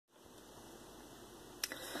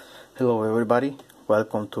Hello everybody,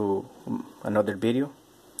 welcome to another video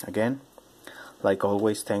again. Like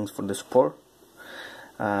always, thanks for the support.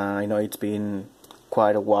 I know it's been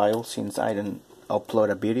quite a while since I didn't upload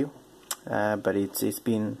a video, but it's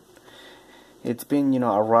been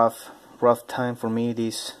a rough time for me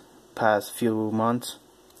these past few months.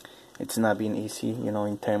 It's not been easy,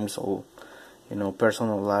 in terms of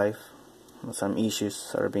personal life. Some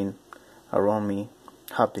issues are been around me,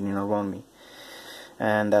 happening around me.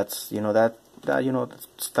 And that's it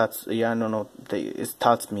stopped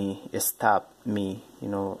me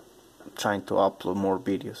trying to upload more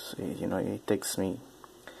videos. It takes me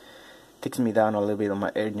down a little bit on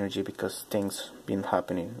my energy because things been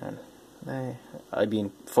happening, and I've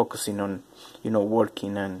been focusing on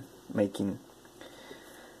working and making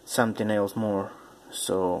something else more.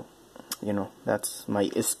 So that's my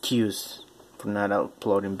excuse for not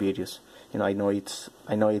uploading videos. I know it's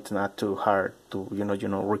not too hard to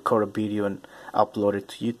record a video and upload it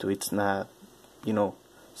to YouTube. It's not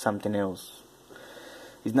something else.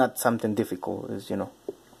 It's not something difficult. It's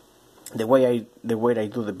the way I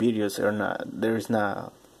do the videos is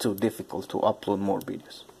not too difficult to upload more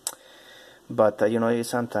videos. But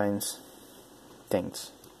sometimes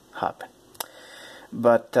things happen.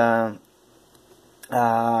 But I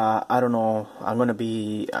don't know. I'm going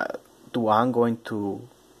to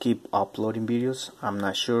keep uploading videos. I'm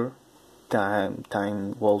not sure.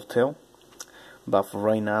 Time will tell. But for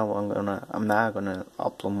right now, I'm not gonna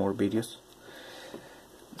upload more videos.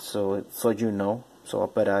 So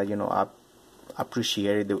but I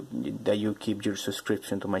appreciate that you keep your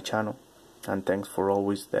subscription to my channel, and thanks for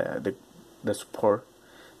always the support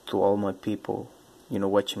to all my people.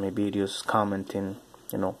 Watching my videos, commenting.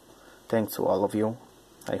 Thanks to all of you.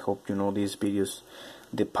 I hope these videos,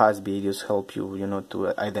 the past videos, help you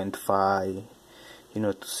to identify,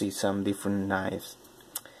 to see some different knives.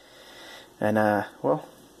 And well,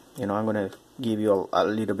 I'm gonna give you a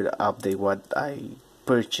little bit of update what I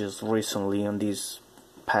purchased recently on these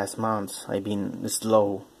past months. I've been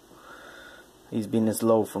slow. It's been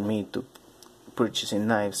slow for me to purchasing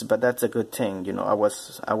knives, but that's a good thing. I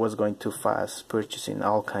was going too fast purchasing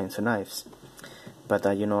all kinds of knives, but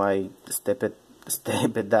I step it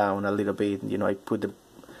down a little bit. I put the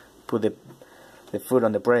foot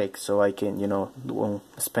on the brake so I can won't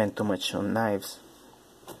spend too much on knives,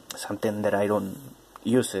 something that I don't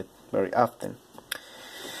use it very often.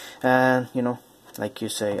 And like you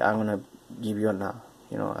say, I'm gonna give you an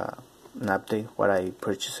update what I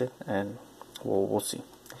purchased it, and we'll see.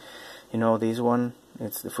 This one,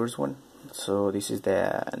 it's the first one. So this is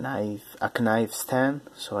the knife stand.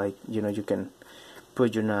 So you can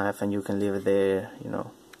put your knife and you can leave it there,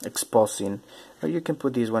 exposing, or you can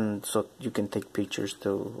put this one so you can take pictures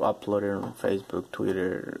to upload it on Facebook,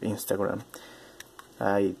 Twitter, Instagram.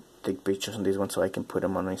 I take pictures on this one so I can put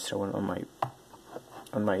them on Instagram, on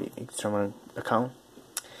my Instagram account.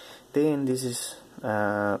 Then this is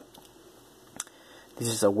a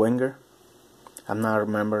Wenger. I'm not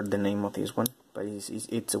remember the name of this one, but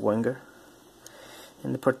it's a Wenger.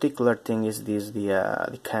 And the particular thing is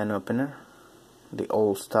the can opener, the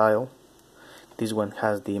old style. This one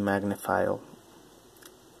has the magnified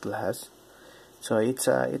glass, so it's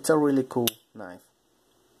a really cool knife.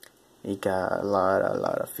 It got a lot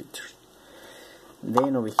of features.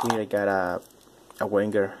 Then over here I got a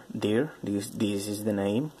Wenger Deer. This is the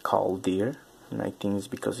name, called Deer, and I think it's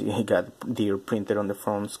because it got deer printed on the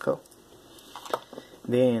front skull.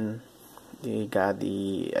 Then I got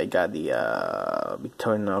the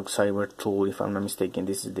Victorinox Cyber Tool, if I'm not mistaken.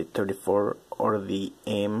 This is the 34 or the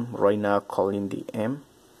M. Right now calling the M,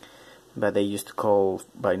 but they used to call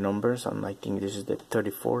by numbers, and I think this is the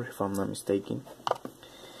 34 if I'm not mistaken.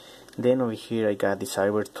 Then over here I got the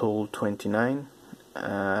Cyber Tool 29.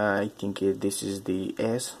 I think this is the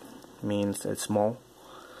S, means it's small.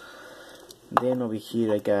 Then over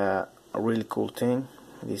here I got a really cool thing.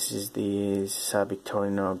 This is the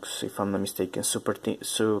Victorinox, if I'm not mistaken, Super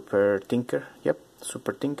Tinker. Yep,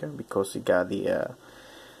 Super Tinker, because it got the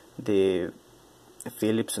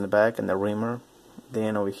Phillips in the back and the rimmer.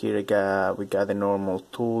 Then over here we got the normal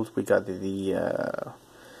tools. We got the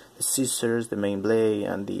scissors, the main blade,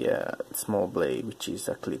 and the small blade, which is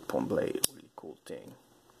a clip-on blade. Really cool thing.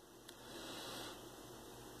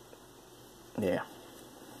 Yeah.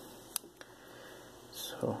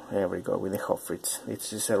 So there we go with the Hofritz.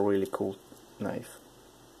 This is a really cool knife.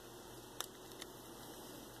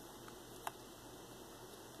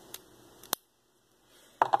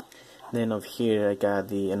 Then over here I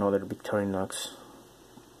got another Victorinox,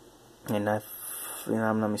 and if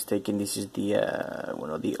I'm not mistaken, this is the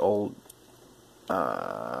one of the old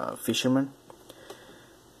fisherman.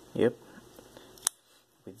 Yep,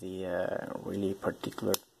 with the really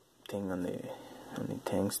particular thing on the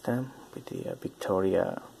tank stamp with the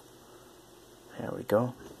Victoria. There we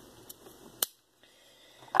go.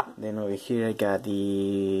 Then over here I got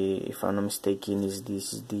the, if I'm not mistaken, this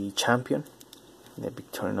is the champion, the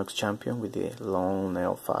Victorinox champion, with the long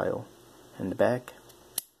nail file in the back.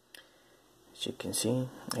 As you can see,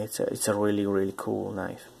 it's a really cool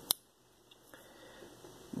knife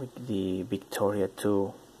with the Victoria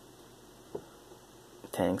 2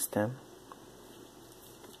 tank stamp.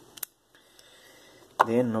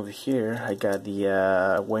 Then over here I got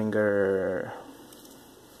the Wenger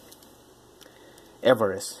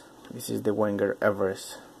Everest. This is the Wenger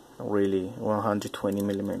Everest, really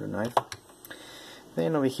 120mm knife.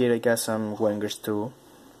 Then over here I got some Wengers too.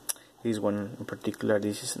 This one in particular,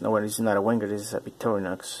 this is not a Wenger, this is a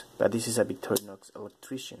Victorinox, but this is a Victorinox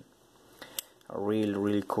Electrician. A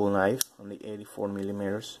really cool knife on the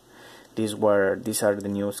 84mm. These are the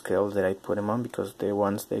new scales that I put them on, because the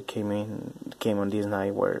ones that came on this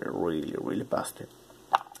knife were really busted.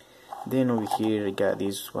 Then over here I got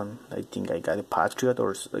this one. I think I got a Patriot,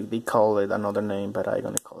 or they call it another name, but I'm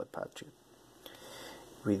gonna call it Patriot.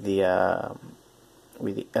 With the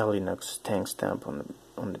Elinox tank stamp on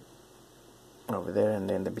the over there, and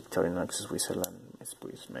then the Victorinox Switzerland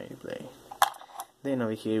Swiss made blade. Then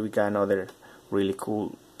over here we got another really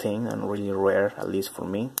cool thing, and really rare, at least for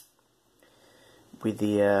me. With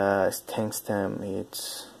the tank stamp,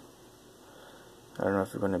 it's, I don't know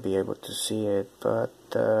if you're gonna be able to see it, but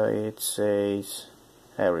it says,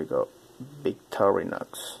 there we go,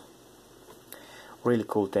 Victorinox. Really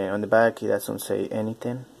cool thing. On the back it doesn't say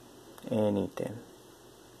anything.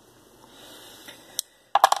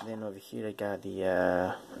 Then over here I got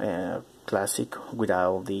the classic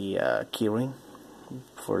without the keyring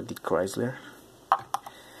for the Chrysler.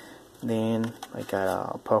 Then I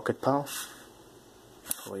got a pocket pal,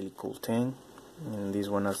 really cool thing. And this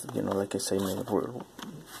one, as you know, like I say,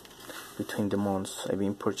 between the months I've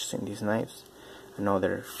been purchasing these knives.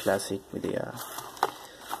 Another classic with the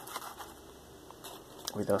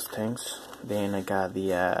with those things. Then I got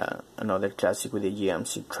the another classic with the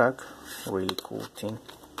GMC truck, really cool thing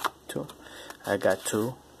too. I got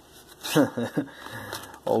two.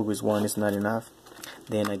 Always one is not enough.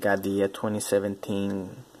 Then I got the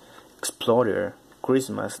 2017 Explorer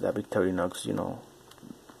Christmas that Victorinox, you know,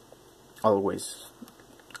 always,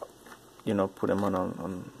 you know, put them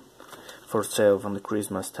on for sale from the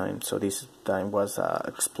Christmas time. So this time was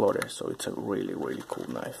Explorer, so it's a really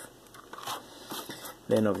cool knife.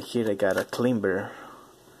 Then over here I got a Climber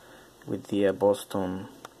with the Boston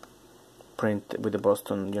print, with the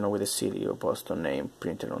Boston, you know, with the city of Boston name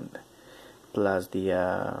printed on it, plus the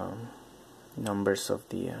numbers of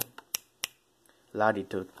the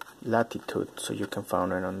latitude, so you can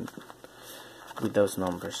find it on with those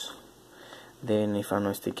numbers. Then, if I'm not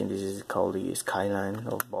mistaken, this is called the Skyline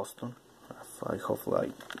of Boston.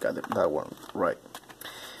 Hopefully I got that one right.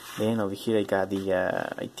 Then over here I got the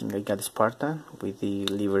I think I got the Spartan with the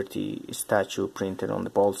Liberty statue printed on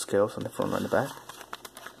the ball scales on the front and the back.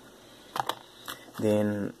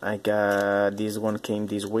 Then I got this one, came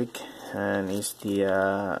this week, and it's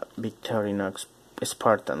the Victorinox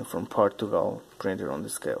Spartan from Portugal printed on the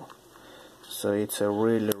scale. So it's a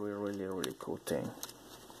really cool thing.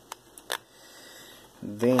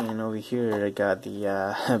 Then over here I got the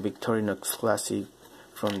Victorinox Classic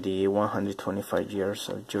from the 125 years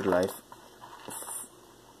of your life,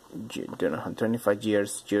 25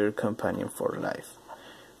 years your companion for life.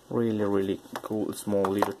 Really cool, small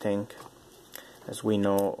little thing. As we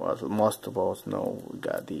know, as most of us know, we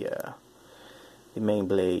got the main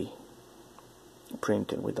blade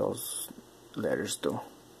printed with those letters too.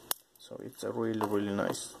 So it's a really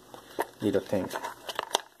nice little thing.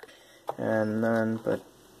 And none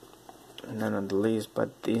on the list,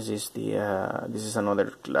 but this is the this is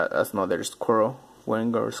another squirrel,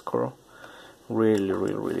 Wenger squirrel.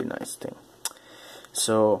 Really nice thing.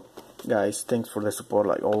 So guys, thanks for the support,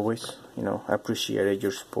 like always. You know, I appreciate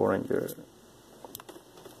your support and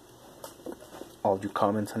all your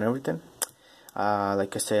comments and everything.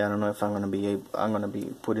 Like I say, I don't know if I'm gonna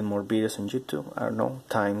be putting more videos on YouTube. I don't know,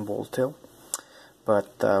 time will tell.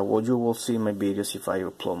 But what you will see in my videos if I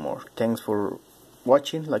upload more. Thanks for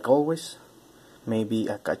watching, like always. Maybe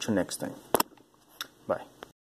I'll catch you next time.